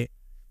 acéptate,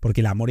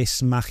 porque el amor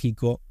es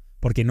mágico,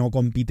 porque no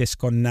compites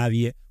con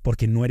nadie,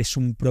 porque no eres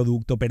un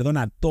producto.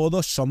 Perdona,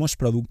 todos somos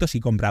productos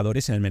y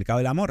compradores en el mercado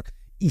del amor.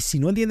 Y si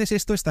no entiendes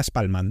esto, estás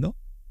palmando.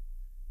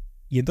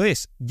 Y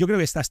entonces, yo creo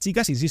que estas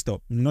chicas,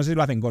 insisto, no sé si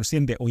lo hacen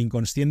consciente o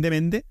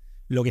inconscientemente,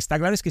 lo que está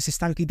claro es que se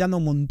están quitando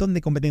un montón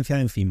de competencia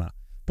de encima.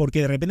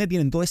 Porque de repente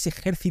tienen todo ese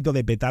ejército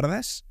de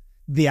petardas,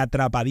 de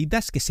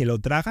atrapaditas que se lo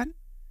tragan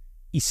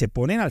y se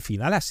ponen al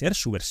final a ser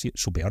su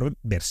peor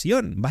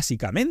versión,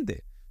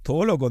 básicamente.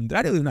 Todo lo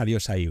contrario de una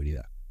diosa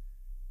híbrida.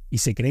 Y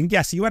se creen que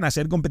así van a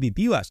ser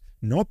competitivas.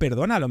 No,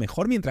 perdona, a lo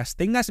mejor mientras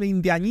tengas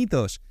 20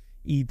 añitos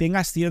y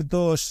tengas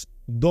ciertos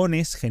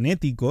dones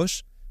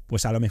genéticos,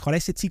 pues a lo mejor a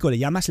ese chico le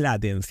llamas la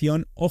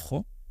atención,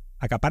 ojo,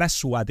 acaparas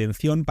su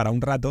atención para un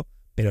rato,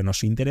 pero no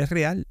su interés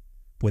real.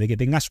 Puede que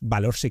tengas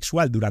valor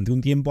sexual durante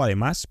un tiempo,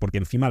 además, porque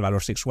encima el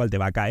valor sexual te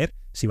va a caer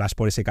si vas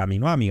por ese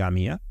camino, amiga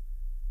mía.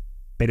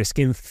 Pero es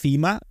que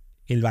encima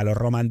el valor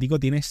romántico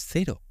tienes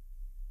cero.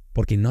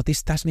 Porque no te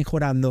estás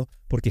mejorando,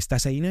 porque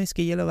estás ahí, no es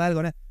que yo lo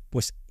valgo.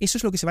 Pues eso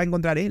es lo que se va a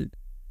encontrar él.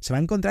 Se va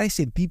a encontrar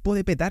ese tipo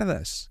de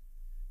petardas.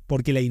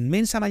 Porque la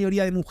inmensa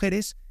mayoría de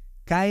mujeres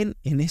caen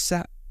en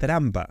esa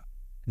trampa.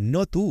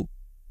 No tú.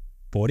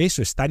 Por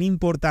eso es tan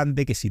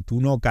importante que si tú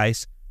no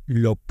caes,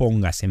 lo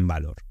pongas en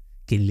valor,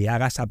 que le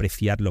hagas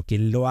apreciarlo, que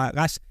lo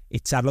hagas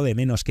echarlo de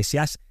menos, que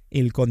seas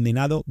el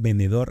condenado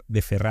vendedor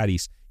de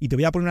Ferraris. Y te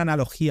voy a poner una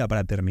analogía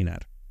para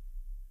terminar.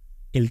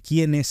 El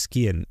quién es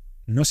quién.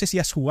 No sé si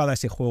has jugado a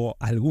ese juego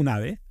alguna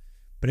vez,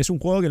 pero es un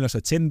juego que en los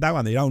 80,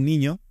 cuando yo era un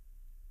niño,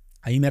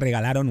 ahí me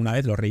regalaron una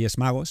vez los Reyes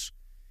Magos,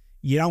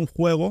 y era un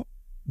juego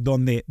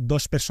donde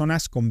dos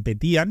personas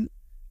competían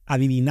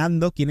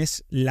adivinando quién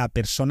es la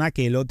persona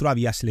que el otro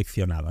había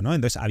seleccionado, ¿no?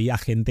 Entonces había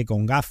gente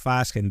con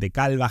gafas, gente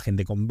calva,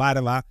 gente con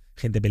barba,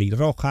 gente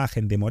pelirroja,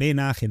 gente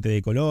morena, gente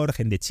de color,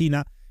 gente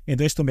china.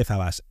 Entonces tú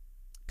empezabas,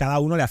 cada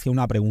uno le hacía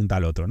una pregunta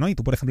al otro, ¿no? Y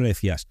tú, por ejemplo, le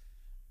decías,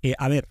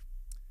 a ver,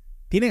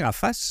 ¿tiene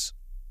gafas?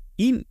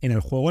 Y en el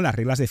juego las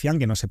reglas decían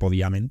que no se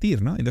podía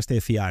mentir, ¿no? Entonces te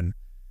decían,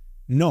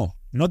 no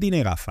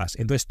tiene gafas.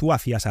 Entonces tú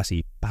hacías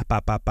así,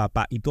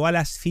 pa, y todas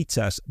las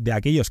fichas de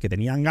aquellos que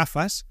tenían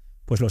gafas,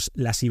 pues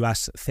las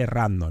ibas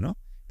cerrando, ¿no?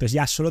 Entonces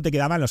ya solo te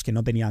quedaban los que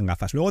no tenían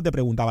gafas. Luego te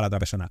preguntaba la otra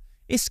persona,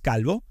 ¿es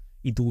calvo?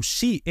 Y tú,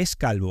 sí, es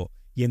calvo.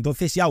 Y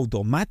entonces ya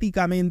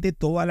automáticamente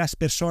todas las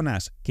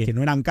personas que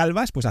no eran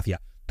calvas, pues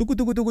hacía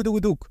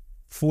tuc,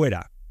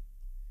 fuera.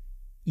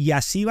 Y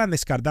así van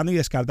descartando y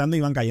descartando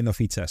y van cayendo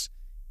fichas.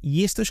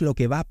 Y esto es lo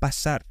que va a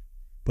pasar.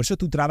 Por eso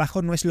tu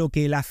trabajo no es lo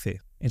que él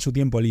hace en su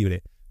tiempo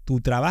libre.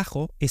 Tu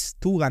trabajo es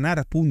tú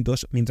ganar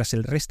puntos mientras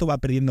el resto va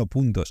perdiendo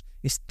puntos.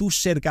 Es tú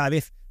ser cada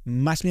vez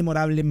más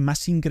memorable,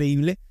 más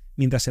increíble,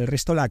 mientras el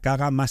resto la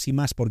caga más y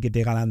más, porque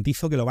te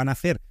garantizo que lo van a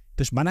hacer.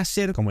 Entonces van a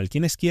ser como el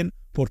quién es quién,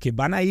 porque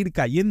van a ir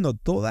cayendo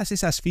todas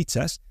esas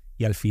fichas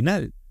y al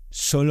final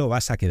solo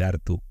vas a quedar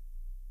tú.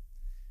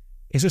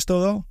 Eso es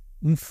todo.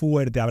 Un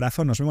fuerte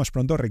abrazo. Nos vemos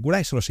pronto. Recuerda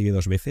que solo sigue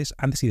 2 veces,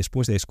 antes y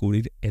después de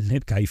descubrir el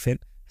Netcaifen.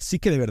 Así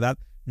que de verdad,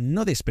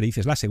 no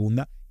desperdicies la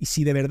segunda. Y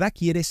si de verdad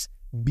quieres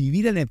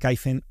vivir el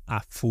Netcaifen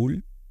a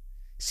full,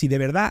 si de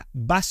verdad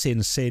vas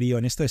en serio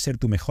en esto de ser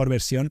tu mejor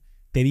versión,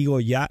 te digo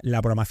ya,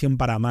 la programación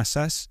para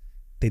masas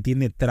te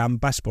tiene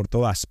trampas por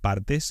todas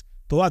partes.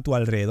 Todo a tu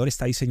alrededor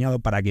está diseñado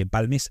para que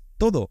palmes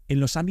todo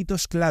en los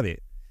ámbitos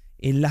clave.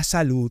 En la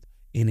salud,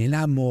 en el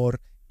amor,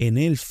 en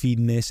el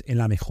fitness, en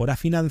la mejora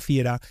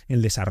financiera, en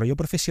el desarrollo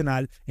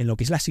profesional, en lo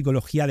que es la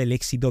psicología del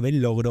éxito, del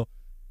logro.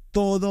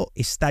 Todo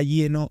está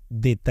lleno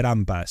de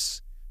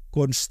trampas.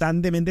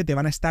 Constantemente te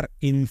van a estar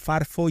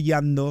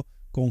enfarfollando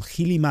con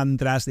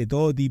gilimantras de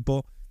todo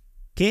tipo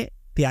que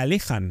te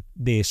alejan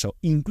de eso.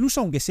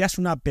 Incluso aunque seas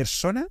una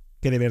persona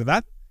que de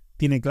verdad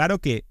tiene claro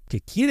que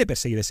quiere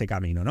perseguir ese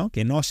camino, ¿no?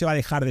 Que no se va a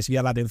dejar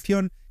desviar la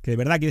atención, que de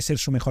verdad quiere ser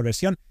su mejor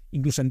versión.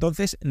 Incluso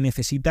entonces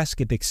necesitas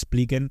que te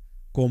expliquen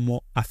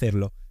cómo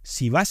hacerlo.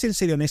 Si vas en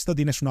serio en esto,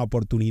 tienes una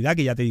oportunidad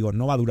que ya te digo,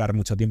 no va a durar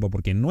mucho tiempo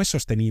porque no es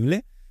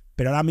sostenible,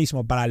 pero ahora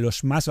mismo para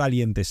los más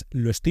valientes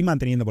lo estoy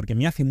manteniendo porque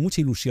me hace mucha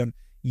ilusión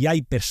y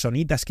hay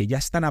personitas que ya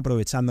están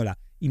aprovechándola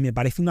y me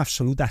parece una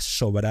absoluta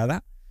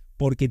sobrada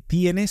porque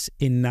tienes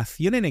en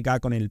Nación NK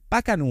con el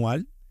pack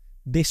anual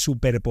de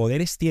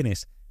superpoderes,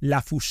 tienes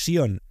la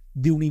fusión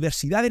de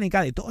Universidad NK,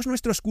 de todos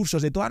nuestros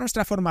cursos, de toda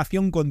nuestra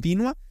formación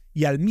continua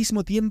y al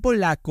mismo tiempo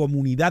la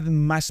comunidad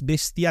más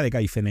bestia de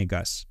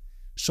caifenecas.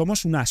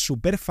 Somos una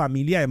super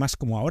familia, además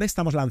como ahora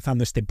estamos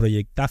lanzando este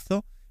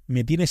proyectazo,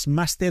 me tienes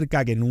más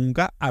cerca que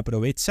nunca,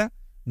 aprovecha,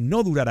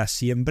 no durará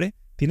siempre,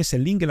 tienes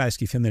el link en la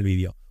descripción del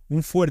vídeo.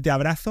 Un fuerte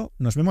abrazo,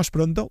 nos vemos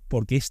pronto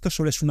porque esto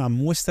solo es una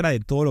muestra de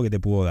todo lo que te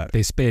puedo dar. Te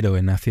espero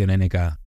en Nación NK.